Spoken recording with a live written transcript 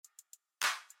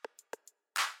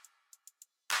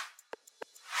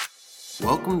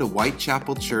Welcome to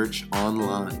Whitechapel Church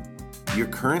Online. You're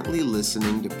currently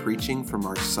listening to preaching from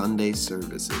our Sunday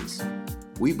services.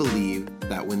 We believe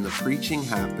that when the preaching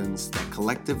happens, that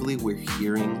collectively we're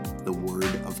hearing the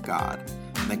Word of God,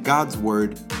 and that God's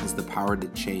Word has the power to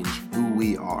change who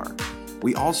we are.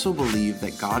 We also believe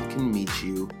that God can meet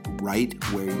you right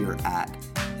where you're at,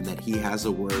 and that He has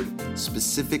a word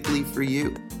specifically for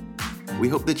you. We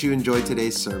hope that you enjoyed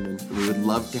today's sermon, and we would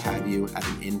love to have you at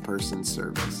an in-person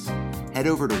service. Head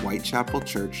over to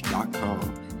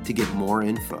whitechapelchurch.com to get more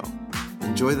info.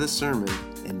 Enjoy the sermon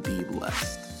and be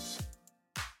blessed.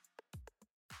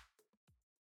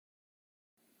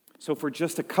 So for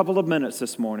just a couple of minutes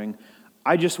this morning,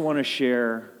 I just want to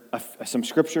share some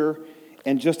scripture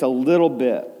and just a little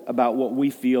bit about what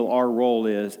we feel our role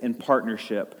is in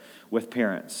partnership with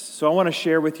parents. So I want to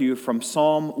share with you from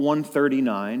Psalm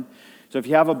 139. So if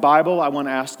you have a Bible, I want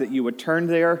to ask that you would turn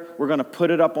there. We're going to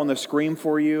put it up on the screen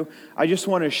for you. I just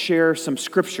want to share some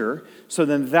scripture so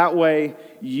then that way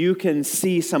you can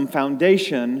see some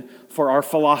foundation for our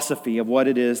philosophy of what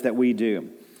it is that we do.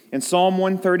 In Psalm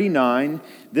 139,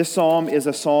 this psalm is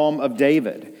a psalm of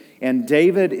David. And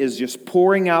David is just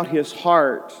pouring out his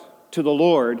heart to the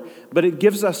Lord, but it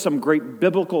gives us some great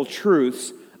biblical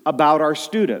truths about our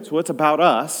students. Well, it's about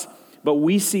us, but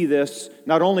we see this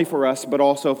not only for us, but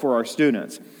also for our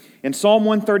students. In Psalm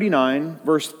 139,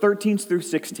 verse 13 through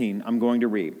 16, I'm going to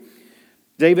read.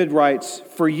 David writes,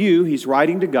 "For you," he's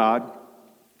writing to God,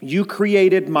 "you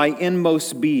created my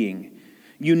inmost being.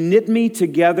 You knit me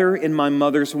together in my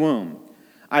mother's womb.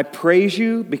 I praise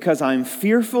you because I'm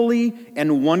fearfully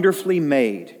and wonderfully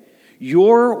made.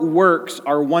 Your works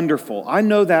are wonderful. I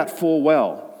know that full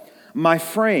well. My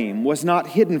frame was not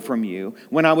hidden from you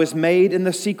when I was made in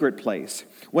the secret place,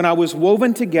 when I was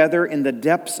woven together in the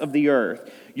depths of the earth.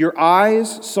 Your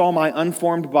eyes saw my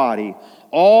unformed body.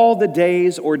 All the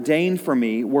days ordained for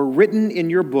me were written in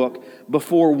your book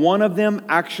before one of them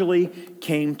actually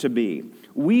came to be."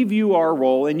 We view our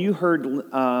role, and you heard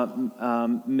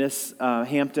Miss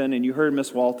Hampton and you heard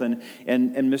Miss Walton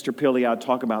and Mr. Piliad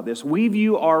talk about this. We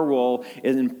view our role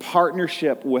in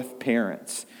partnership with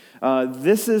parents.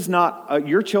 This is not,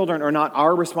 your children are not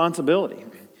our responsibility.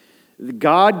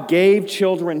 God gave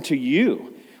children to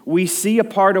you. We see a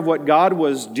part of what God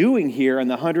was doing here in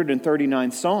the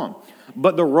 139th Psalm.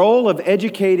 But the role of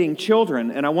educating children,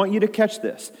 and I want you to catch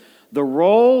this, the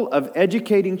role of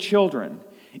educating children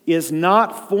is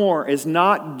not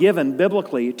given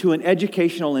biblically to an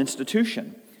educational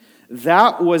institution.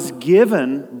 That was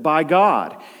given by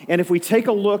God. And if we take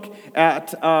a look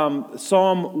at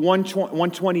Psalm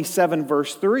 127,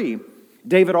 verse 3,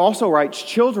 David also writes,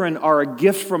 "Children are a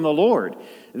gift from the Lord.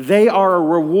 They are a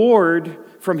reward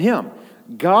from Him."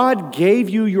 God gave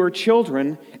you your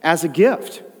children as a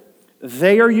gift.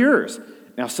 They are yours.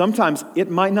 Now, sometimes it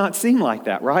might not seem like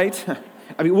that, right?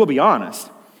 I mean, we'll be honest.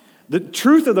 The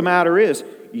truth of the matter is,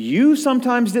 you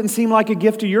sometimes didn't seem like a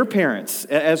gift to your parents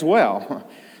as well.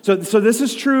 So this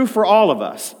is true for all of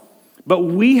us. But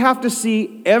we have to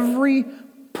see every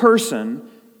person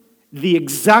the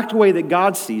exact way that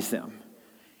God sees them.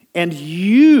 And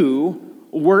you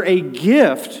were a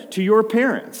gift to your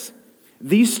parents.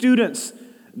 These students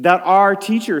that our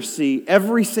teachers see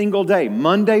every single day,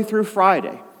 Monday through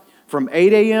Friday, from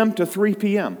 8 a.m. to 3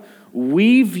 p.m.,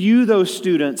 we view those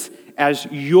students as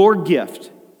your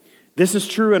gift. This is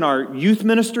true in our youth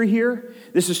ministry here.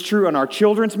 This is true in our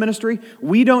children's ministry.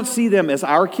 We don't see them as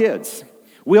our kids.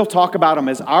 We'll talk about them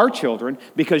as our children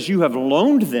because you have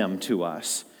loaned them to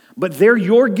us. But they're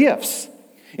your gifts.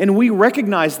 And we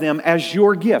recognize them as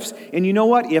your gifts. And you know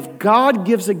what? If God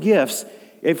gives a gift,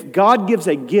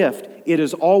 it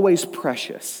is always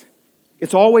precious.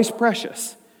 It's always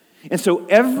precious. And so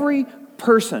every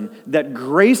person that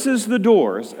graces the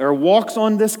doors or walks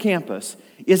on this campus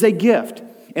is a gift.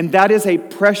 And that is a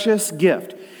precious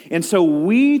gift. And so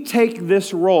we take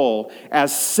this role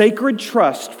as sacred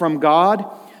trust from God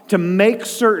to make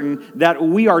certain that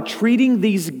we are treating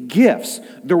these gifts,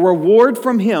 the reward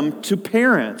from Him, to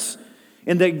parents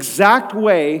in the exact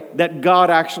way that God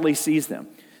actually sees them.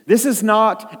 This is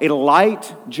not a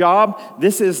light job.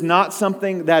 This is not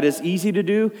something that is easy to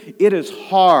do. It is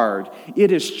hard.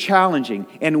 It is challenging.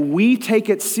 And we take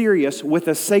it serious with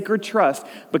a sacred trust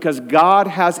because God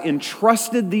has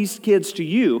entrusted these kids to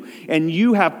you, and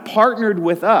you have partnered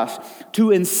with us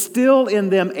to instill in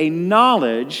them a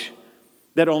knowledge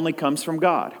that only comes from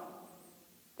God.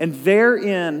 And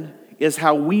therein is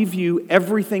how we view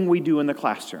everything we do in the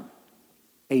classroom.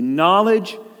 A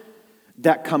knowledge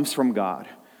that comes from God.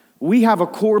 We have a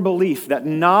core belief that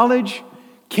knowledge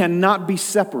cannot be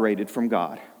separated from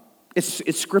God.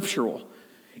 It's scriptural.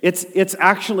 It's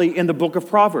actually in the book of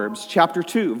Proverbs, chapter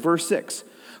 2, verse 6.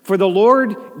 For the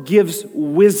Lord gives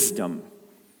wisdom.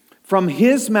 From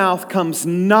his mouth comes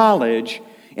knowledge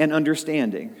and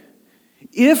understanding.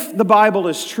 If the Bible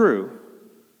is true,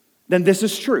 then this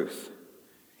is truth.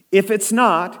 If it's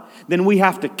not, then we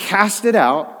have to cast it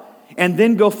out and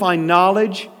then go find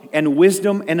knowledge and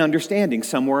wisdom and understanding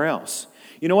somewhere else.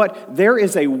 You know what? There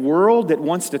is a world that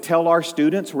wants to tell our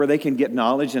students where they can get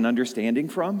knowledge and understanding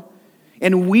from.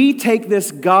 And we take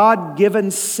this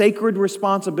God-given sacred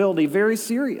responsibility very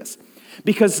serious,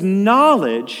 because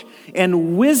knowledge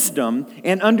and wisdom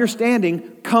and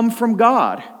understanding come from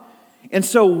God. And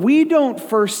so we don't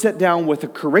first sit down with a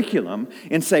curriculum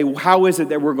and say, how is it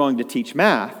that we're going to teach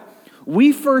math?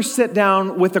 We first sit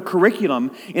down with a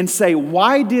curriculum and say,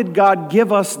 why did God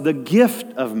give us the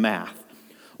gift of math?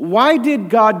 Why did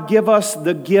God give us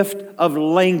the gift of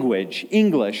language,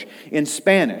 English and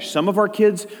Spanish? Some of our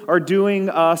kids are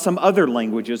doing some other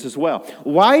languages as well.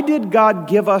 Why did God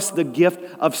give us the gift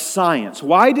of science?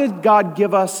 Why did God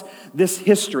give us this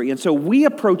history? And so we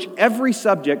approach every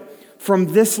subject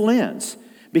from this lens,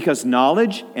 because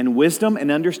knowledge and wisdom and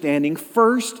understanding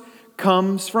first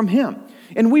comes from Him.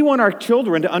 And we want our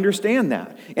children to understand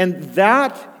that. And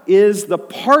that is the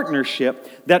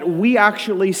partnership that we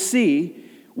actually see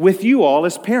with you all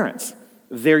as parents.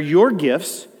 They're your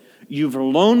gifts. You've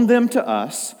loaned them to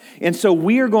us. And so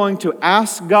we are going to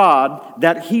ask God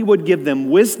that He would give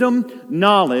them wisdom,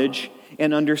 knowledge,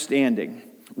 and understanding.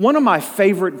 One of my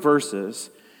favorite verses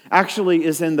actually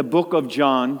is in the book of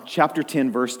John, chapter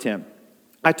 10, verse 10.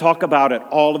 I talk about it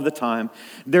all of the time.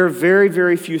 There are very,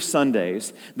 very few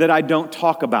Sundays that I don't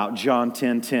talk about John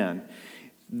 10:10.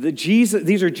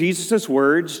 These are Jesus'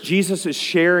 words. Jesus is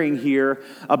sharing here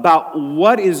about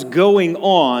what is going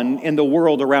on in the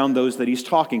world around those that He's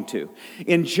talking to.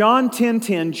 In John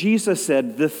 10:10, Jesus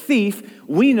said, the thief,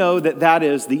 we know that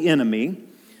is the enemy.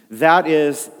 That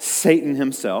is Satan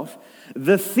himself.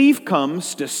 The thief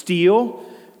comes to steal,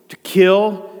 to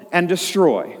kill, and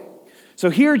destroy. So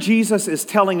here Jesus is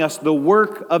telling us the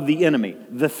work of the enemy,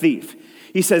 the thief.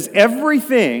 He says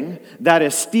everything that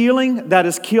is stealing, that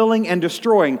is killing and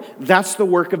destroying, that's the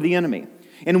work of the enemy.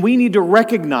 And we need to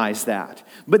recognize that.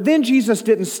 But then Jesus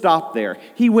didn't stop there.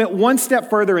 He went one step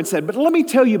further and said, but let me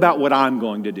tell you about what I'm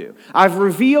going to do. I've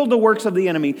revealed the works of the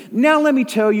enemy. Now let me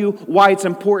tell you why it's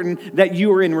important that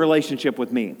you are in relationship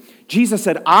with me. Jesus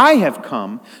said, I have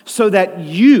come so that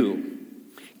you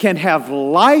can have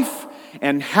life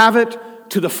and have it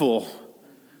to the full,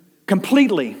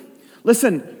 completely.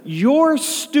 Listen, your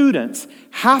students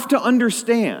have to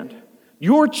understand,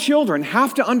 your children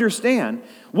have to understand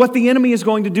what the enemy is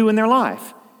going to do in their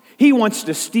life. He wants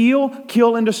to steal,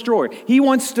 kill, and destroy. He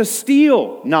wants to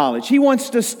steal knowledge. He wants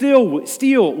to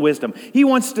steal wisdom. He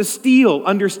wants to steal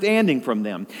understanding from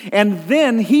them. And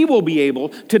then he will be able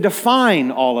to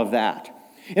define all of that.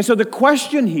 And so the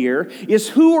question here is,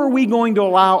 who are we going to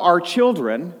allow our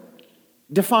children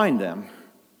define them?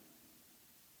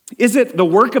 Is it the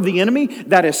work of the enemy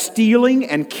that is stealing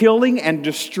and killing and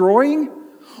destroying?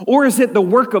 Or is it the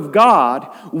work of God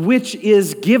which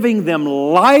is giving them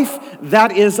life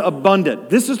that is abundant?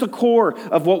 This is the core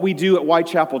of what we do at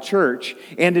Whitechapel Church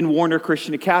and in Warner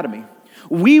Christian Academy.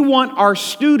 We want our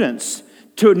students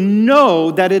to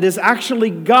know that it is actually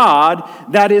God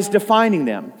that is defining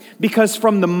them. Because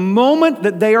from the moment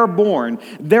that they are born,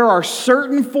 there are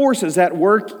certain forces at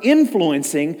work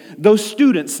influencing those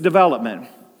students' development.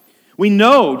 We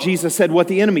know, Jesus said, what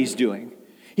the enemy's doing.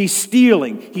 He's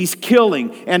stealing, he's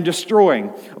killing, and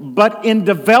destroying. But in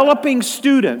developing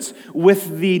students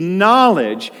with the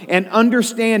knowledge and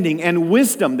understanding and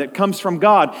wisdom that comes from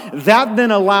God, that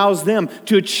then allows them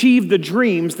to achieve the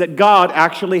dreams that God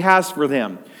actually has for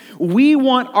them. We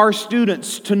want our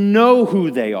students to know who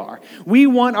they are. We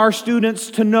want our students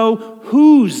to know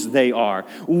whose they are.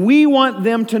 We want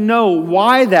them to know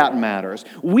why that matters.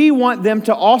 We want them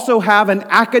to also have an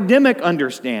academic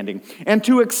understanding and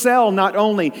to excel not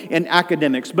only in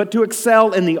academics, but to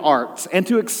excel in the arts and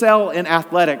to excel in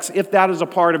athletics if that is a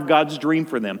part of God's dream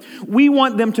for them. We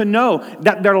want them to know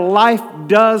that their life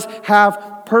does have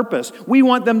purpose. We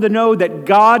want them to know that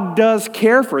God does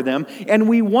care for them, and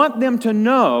we want them to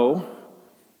know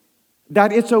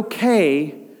that it's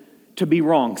okay to be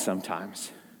wrong sometimes.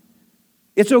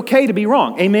 It's okay to be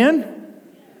wrong. Amen?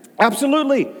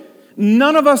 Absolutely.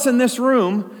 None of us in this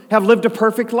room have lived a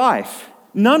perfect life.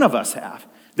 None of us have.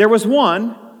 There was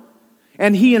one,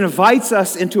 and He invites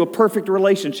us into a perfect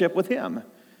relationship with Him.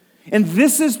 And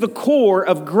this is the core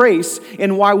of grace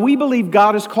and why we believe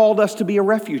God has called us to be a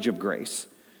refuge of grace.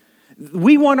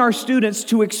 We want our students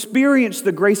to experience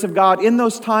the grace of God in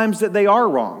those times that they are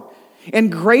wrong.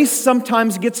 And grace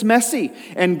sometimes gets messy,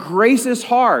 and grace is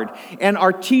hard. And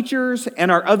our teachers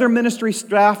and our other ministry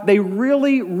staff, they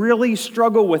really, really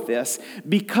struggle with this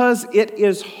because it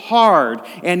is hard.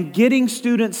 And getting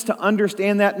students to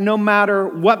understand that, no matter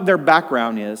what their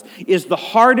background is the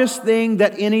hardest thing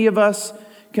that any of us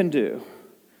can do.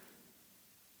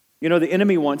 You know, the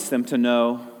enemy wants them to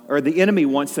know, or the enemy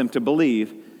wants them to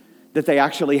believe that they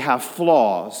actually have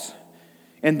flaws.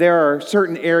 And there are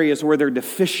certain areas where they're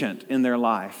deficient in their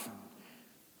life.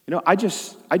 You know, I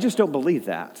just don't believe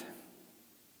that.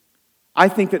 I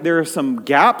think that there are some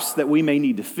gaps that we may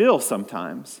need to fill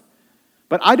sometimes.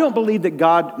 But I don't believe that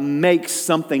God makes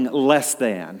something less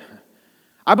than.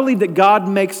 I believe that God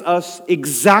makes us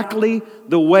exactly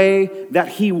the way that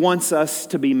He wants us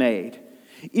to be made.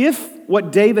 If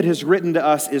what David has written to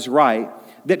us is right,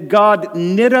 that God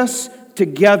knit us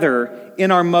together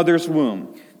in our mother's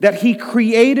womb, that He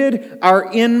created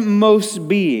our inmost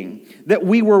being, that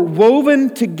we were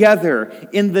woven together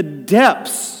in the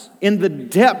depths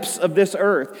of this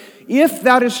earth. If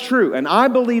that is true, and I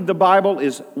believe the Bible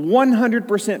is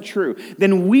 100% true,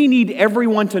 then we need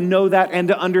everyone to know that and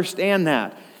to understand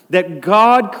that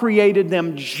God created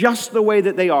them just the way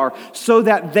that they are so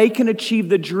that they can achieve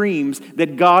the dreams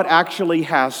that God actually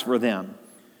has for them.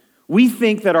 We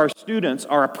think that our students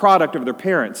are a product of their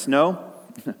parents. No.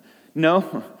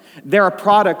 No, they're a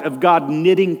product of God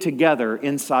knitting together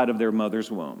inside of their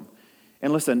mother's womb.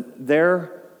 And listen,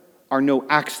 there are no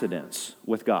accidents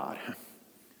with God.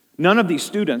 None of these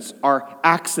students are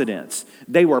accidents.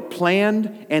 They were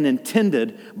planned and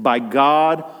intended by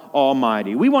God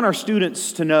Almighty. We want our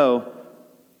students to know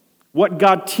what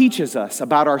God teaches us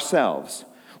about ourselves,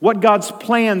 what God's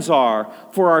plans are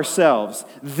for ourselves.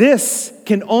 This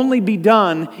can only be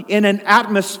done in an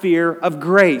atmosphere of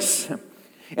grace.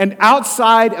 And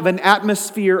outside of an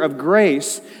atmosphere of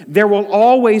grace, there will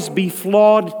always be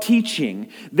flawed teaching.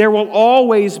 There will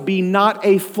always be not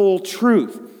a full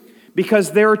truth.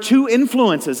 Because there are two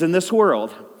influences in this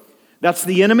world. That's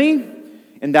the enemy,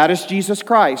 and that is Jesus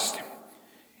Christ.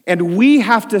 And we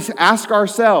have to ask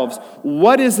ourselves,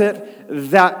 what is it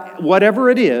that, whatever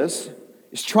it is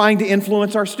trying to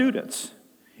influence our students?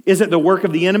 Is it the work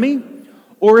of the enemy,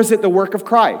 or is it the work of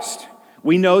Christ?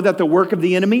 We know that the work of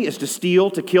the enemy is to steal,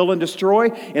 to kill, and destroy,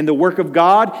 and the work of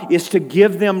God is to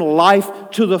give them life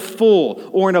to the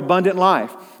full, or an abundant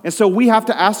life. And so we have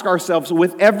to ask ourselves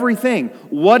with everything,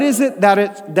 what is it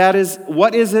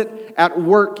what is it at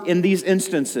work in these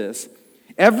instances?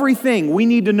 Everything we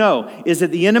need to know, is it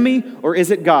the enemy or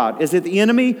is it God? Is it the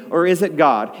enemy or is it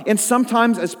God? And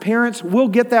sometimes as parents, we'll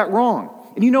get that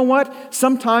wrong. And you know what?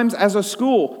 Sometimes as a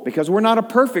school, because we're not a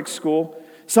perfect school,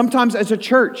 sometimes as a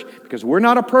church, because we're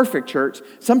not a perfect church,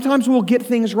 sometimes we'll get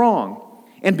things wrong.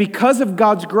 And because of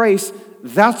God's grace,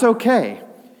 that's okay.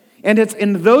 And it's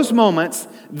in those moments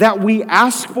that we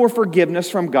ask for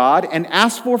forgiveness from God and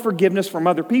ask for forgiveness from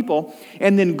other people,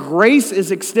 and then grace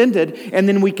is extended, and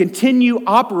then we continue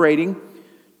operating,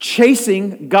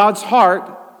 chasing God's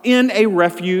heart in a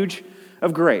refuge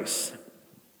of grace.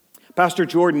 Pastor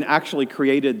Jordan actually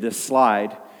created this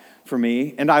slide for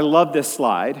me, and I love this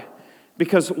slide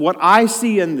because what I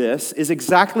see in this is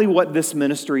exactly what this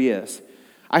ministry is.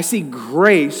 I see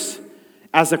grace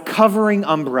as a covering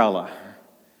umbrella.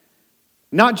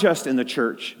 Not just in the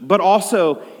church, but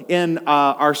also in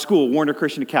our school, Warner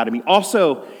Christian Academy,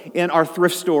 also in our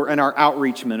thrift store and our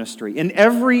outreach ministry. In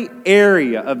every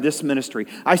area of this ministry,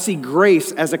 I see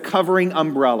grace as a covering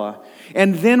umbrella.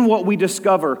 And then what we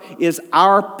discover is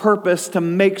our purpose to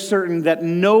make certain that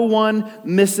no one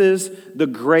misses the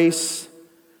grace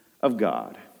of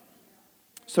God.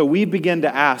 So we begin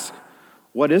to ask,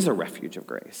 what is a refuge of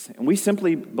grace? And we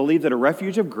simply believe that a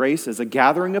refuge of grace is a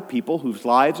gathering of people whose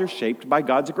lives are shaped by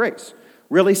God's grace.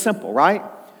 Really simple, right?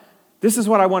 This is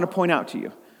what I want to point out to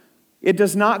you. It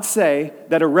does not say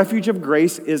that a refuge of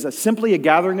grace is simply a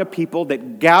gathering of people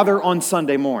that gather on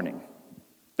Sunday morning.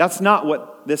 That's not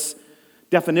what this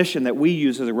definition that we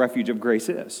use as a refuge of grace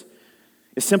is.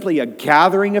 It's simply a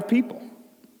gathering of people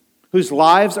whose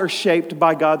lives are shaped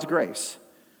by God's grace.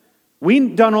 We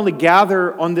don't only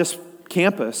gather on this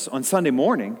campus on Sunday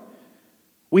morning.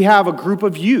 We have a group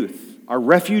of youth, our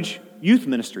Refuge Youth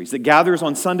Ministries, that gathers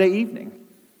on Sunday evening.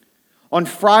 On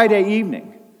Friday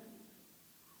evening,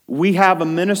 we have a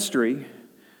ministry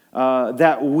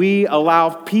that we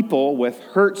allow people with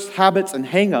hurts, habits, and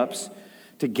hang-ups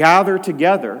to gather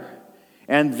together.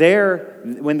 And there,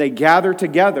 when they gather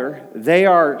together, they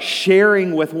are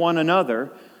sharing with one another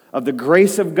of the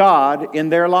grace of God in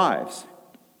their lives.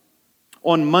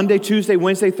 On Monday, Tuesday,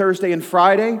 Wednesday, Thursday, and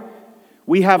Friday,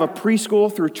 We have a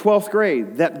preschool through 12th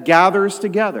grade that gathers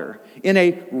together in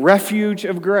a refuge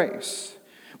of grace.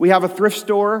 We have a thrift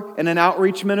store and an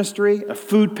outreach ministry, a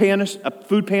food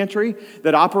pantry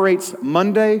that operates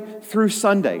Monday through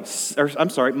Saturday,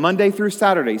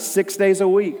 6 days a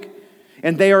week.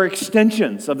 And they are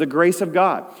extensions of the grace of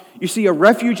God. You see, a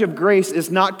refuge of grace is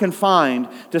not confined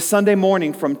to Sunday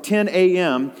morning from 10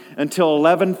 a.m. until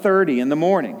 11:30 in the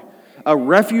morning. A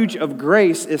refuge of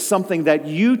grace is something that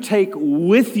you take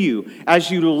with you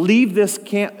as you leave this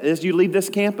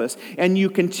campus, and you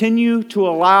continue to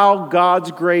allow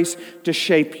God's grace to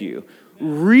shape you,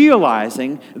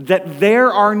 realizing that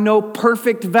there are no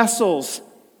perfect vessels.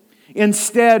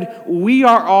 Instead, we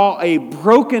are all a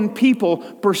broken people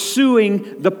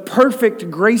pursuing the perfect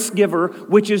grace giver,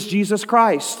 which is Jesus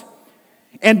Christ.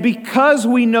 And because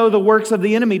we know the works of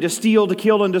the enemy to steal, to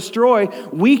kill, and destroy,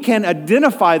 we can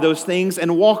identify those things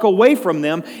and walk away from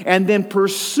them and then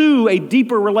pursue a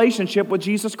deeper relationship with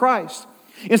Jesus Christ.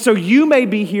 And so you may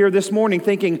be here this morning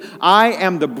thinking, I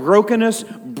am the brokenest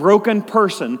broken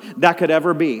person that could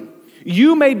ever be.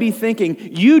 You may be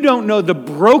thinking, you don't know the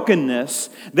brokenness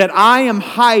that I am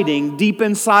hiding deep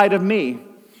inside of me.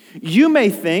 You may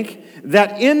think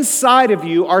that inside of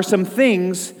you are some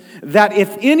things that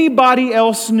if anybody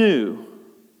else knew,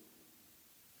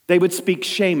 they would speak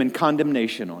shame and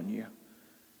condemnation on you.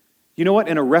 You know what?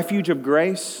 In a refuge of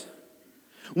grace,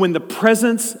 when the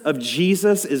presence of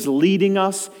Jesus is leading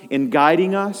us and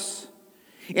guiding us,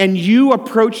 and you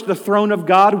approach the throne of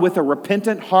God with a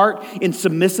repentant heart and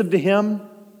submissive to Him,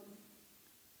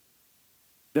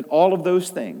 then all of those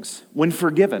things, when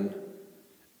forgiven,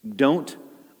 don't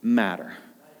matter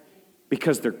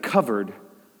because they're covered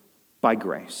by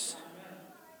grace.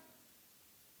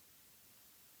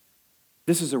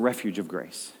 This is a refuge of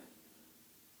grace.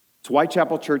 It's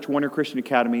Whitechapel Church, Warner Christian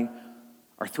Academy,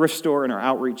 our thrift store and our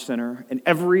outreach center, and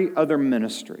every other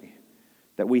ministry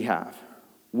that we have.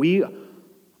 We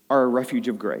are a refuge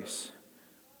of grace.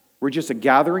 We're just a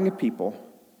gathering of people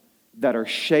that are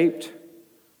shaped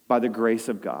by the grace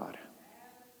of God.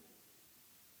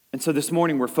 And so this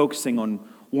morning we're focusing on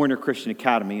Warner Christian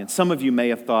Academy, and some of you may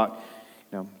have thought,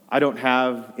 I don't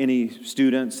have any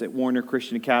students at Warner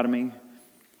Christian Academy.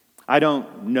 I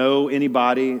don't know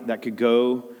anybody that could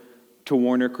go to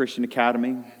Warner Christian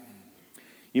Academy.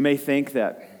 You may think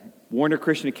that Warner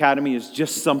Christian Academy is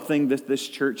just something that this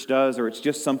church does, or it's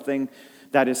just something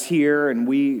that is here and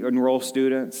we enroll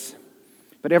students.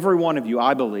 But every one of you,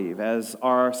 I believe, as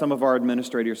some of our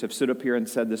administrators have stood up here and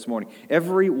said this morning,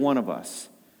 every one of us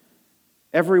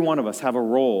have a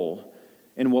role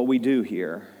in what we do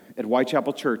here at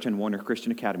Whitechapel Church and Warner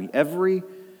Christian Academy. Every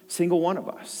single one of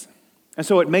us. And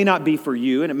so it may not be for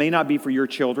you, and it may not be for your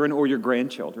children or your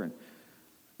grandchildren.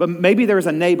 But maybe there's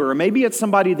a neighbor, or maybe it's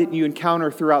somebody that you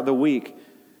encounter throughout the week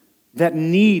that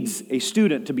needs a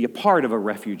student to be a part of a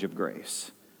refuge of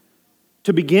grace.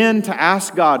 To begin to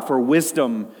ask God for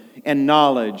wisdom and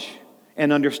knowledge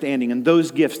and understanding and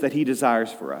those gifts that He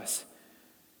desires for us.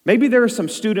 Maybe there are some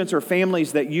students or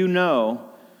families that you know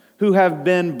who have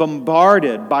been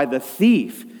bombarded by the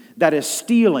thief that is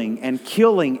stealing and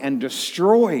killing and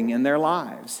destroying in their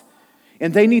lives.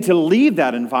 And they need to leave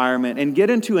that environment and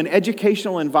get into an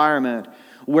educational environment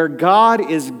where God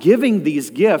is giving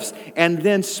these gifts and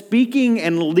then speaking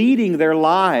and leading their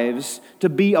lives to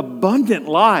be abundant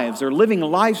lives or living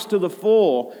lives to the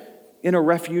full in a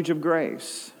refuge of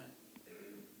grace.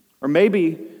 Or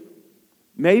maybe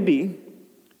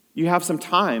you have some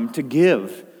time to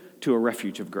give to a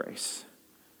refuge of grace.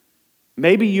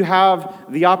 Maybe you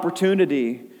have the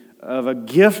opportunity of a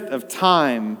gift of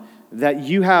time that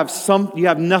you have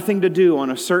nothing to do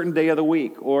on a certain day of the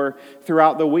week or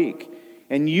throughout the week.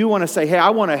 And you want to say, hey,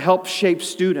 I want to help shape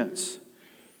students.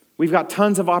 We've got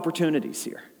tons of opportunities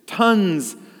here.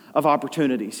 Tons of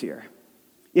opportunities here.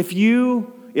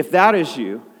 If that is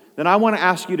you, then I want to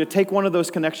ask you to take one of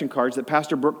those connection cards that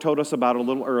Pastor Brooke told us about a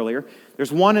little earlier.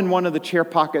 There's one in one of the chair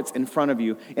pockets in front of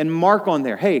you. And mark on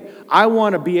there, hey, I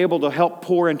want to be able to help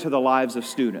pour into the lives of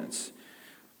students.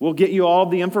 We'll get you all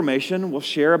of the information. We'll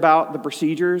share about the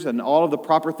procedures and all of the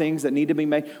proper things that need to be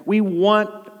made. We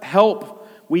want help.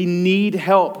 We need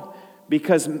help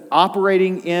because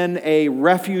operating in a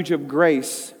refuge of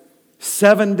grace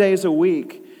 7 days a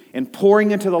week and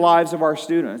pouring into the lives of our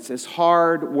students is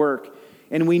hard work,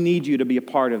 and we need you to be a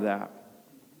part of that.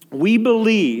 We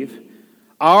believe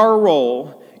our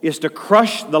role is to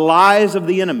crush the lies of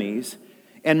the enemies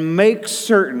and make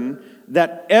certain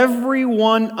that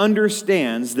everyone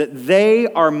understands that they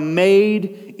are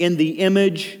made in the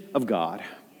image of God.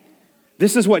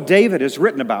 This is what David has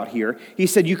written about here. He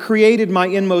said, you created my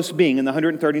inmost being in the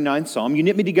 139th Psalm. You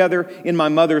knit me together in my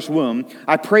mother's womb.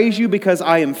 I praise you because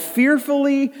I am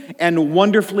fearfully and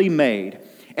wonderfully made.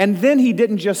 And then he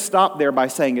didn't just stop there by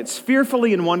saying it's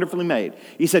fearfully and wonderfully made.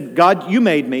 He said, God, you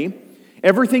made me.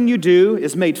 Everything you do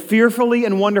is made fearfully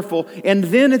and wonderful. And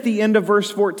then at the end of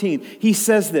verse 14, he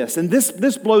says this, and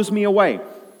this blows me away.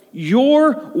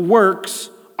 Your works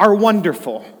are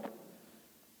wonderful.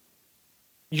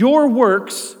 Your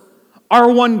works are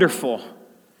wonderful.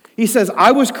 He says,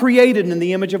 I was created in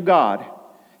the image of God,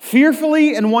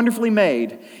 fearfully and wonderfully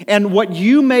made. And what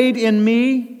you made in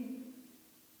me,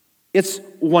 it's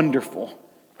wonderful.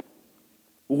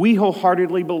 We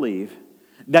wholeheartedly believe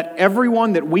that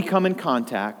everyone that we come in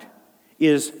contact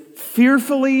is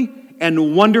fearfully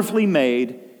and wonderfully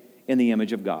made in the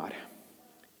image of God.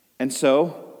 And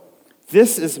so,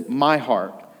 this is my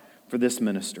heart for this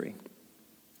ministry.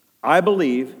 I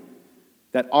believe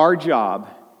that our job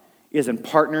is in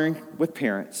partnering with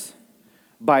parents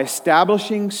by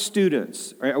establishing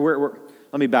students.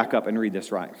 Let me back up and read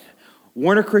this right.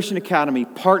 Warner Christian Academy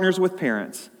partners with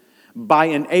parents by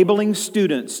enabling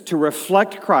students to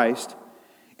reflect Christ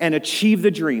and achieve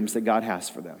the dreams that God has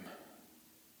for them.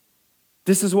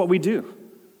 This is what we do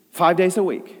 5 days a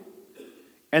week.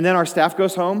 And then our staff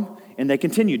goes home and they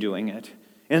continue doing it.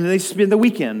 And then they spend the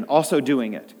weekend also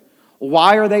doing it.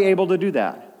 Why are they able to do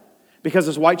that? Because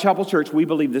as Whitechapel Church, we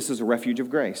believe this is a refuge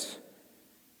of grace.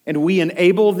 And we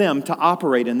enable them to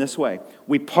operate in this way.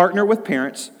 We partner with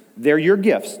parents. They're your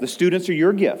gifts. The students are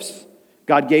your gifts.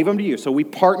 God gave them to you. So we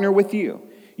partner with you.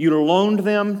 You loaned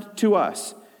them to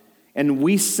us. And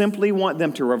we simply want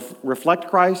them to reflect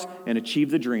Christ and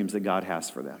achieve the dreams that God has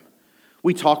for them.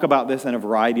 We talk about this in a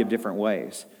variety of different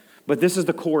ways. But this is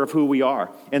the core of who we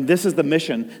are. And this is the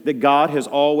mission that God has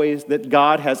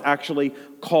actually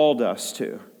called us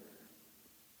to.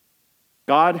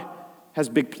 God has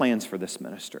big plans for this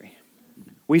ministry.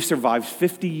 We've survived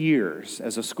 50 years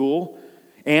as a school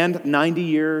and 90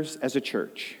 years as a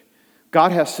church.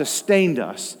 God has sustained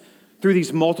us through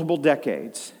these multiple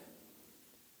decades.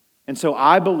 And so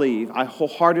I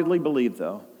wholeheartedly believe,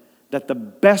 though, that the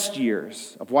best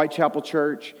years of Whitechapel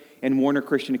Church and Warner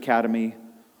Christian Academy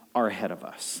are ahead of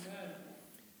us.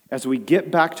 As we get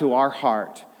back to our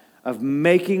heart of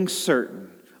making certain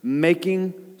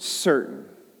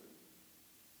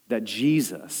that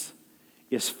Jesus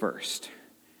is first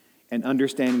and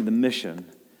understanding the mission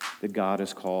that God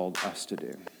has called us to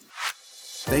do.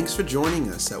 Thanks for joining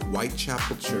us at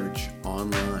Whitechapel Church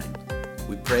Online.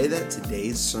 We pray that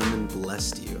today's sermon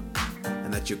blessed you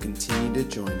and that you'll continue to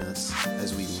join us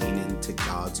as we lean into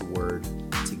God's Word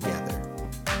together.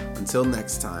 Until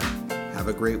next time, have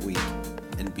a great week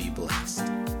and be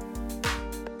blessed.